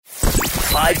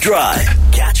5 Drive.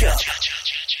 Catch up.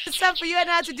 It's time for you and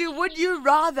I to do Would You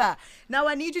Rather. Now,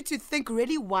 I need you to think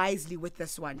really wisely with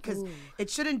this one, because it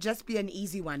shouldn't just be an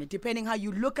easy one. Depending how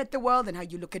you look at the world and how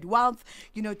you look at wealth,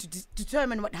 to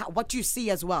determine what you see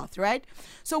as wealth, right?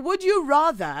 So would you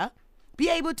rather be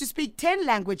able to speak 10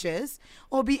 languages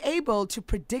or be able to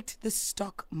predict the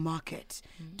stock market?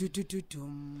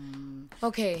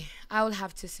 Okay, I will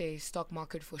have to say stock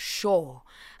market for sure.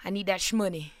 I need that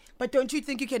shmoney. But don't you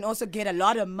think you can also get a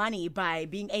lot of money by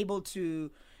being able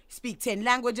to speak 10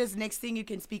 languages? Next thing you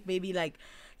can speak maybe I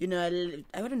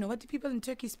don't know, what do people in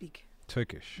Turkey speak?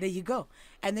 Turkish. There you go.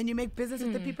 And then you make business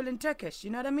with the people in Turkish. You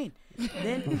know what I mean?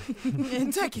 Then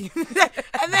in Turkey.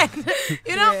 And then,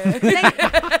 you know what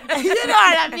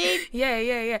I mean?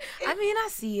 Yeah. I mean, I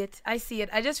see it. I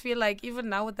just feel like even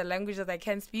now with the languages I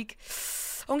can speak,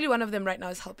 only one of them right now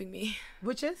is helping me.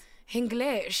 Which is?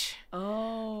 English.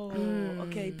 Oh,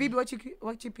 okay. Bibi, what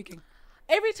you picking?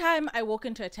 Every time I walk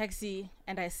into a taxi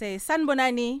and I say,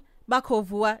 Sanbonani,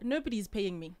 Bakovua, nobody's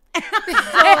paying me. Please,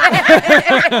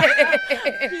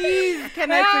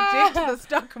 can I predict the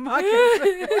stock market?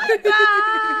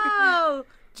 No.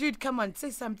 Jude, come on, say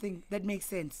something that makes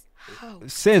sense.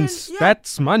 Sense. Yeah.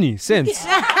 That's money. Sense.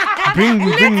 Bring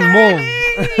more. Come on.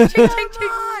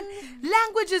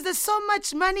 Languages, there's so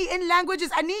much money in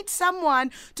languages. I need someone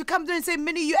to come through and say,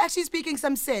 Minnie, you're actually speaking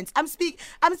some sense. I'm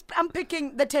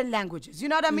picking the 10 languages. You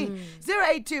know what I mean?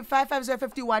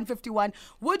 082-550-5151.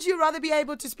 Would you rather be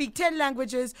able to speak 10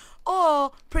 languages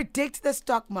or predict the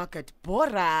stock market?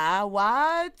 Bora,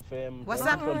 what? What's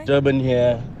up? From Durban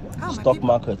here, my stock people.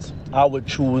 market. I would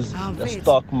choose the wait.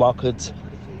 stock market.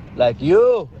 Like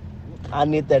you, I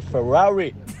need that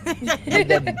Ferrari. Need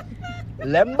that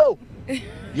Lambo.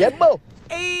 Yembo.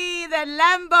 Hey, the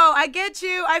Lambo. I get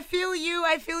you. I feel you.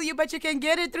 But you can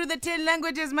get it through the 10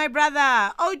 languages, my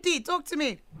brother. OT, talk to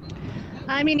me.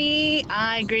 Hi, Minnie.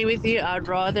 I agree with you. I'd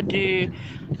rather do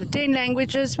the 10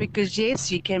 languages because, yes,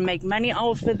 you can make money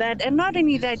off of that. And not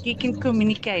only that, you can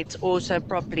communicate also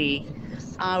properly.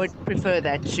 I would prefer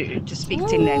that too, to speak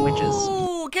 10 languages.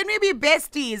 Ooh, can we be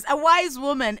besties? A wise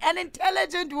woman, an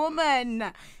intelligent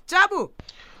woman. Jabu.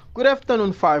 Good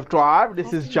afternoon, 5 Drive.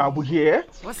 This is Jabu here.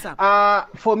 What's up?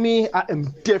 For me, I am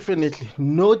definitely,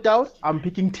 no doubt, I'm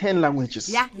picking 10 languages.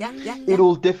 Yeah. It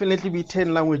will definitely be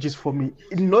 10 languages for me.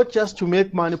 Not just to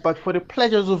make money, but for the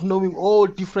pleasures of knowing all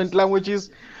different languages.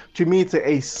 To me, it's an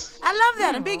ace. I love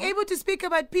that. And being able to speak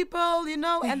about people,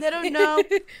 and they don't know.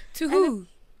 To who?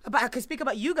 I can speak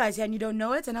about you guys here and you don't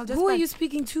know it, and I'll just. Who are you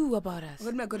speaking to about us?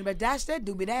 What am I going to dash that?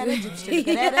 Do be that?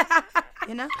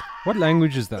 What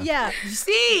language is that? Yeah. You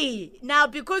see, now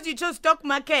because you chose stock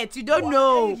market, you don't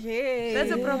know. Yeah.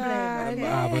 That's a problem.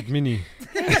 Okay. But Minnie.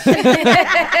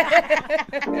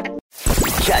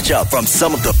 Catch up from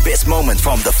some of the best moments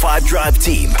from the 5 Drive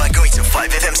team by going to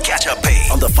 5FM's catch up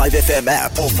page on the 5FM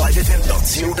app or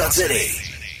 5FM.co.za.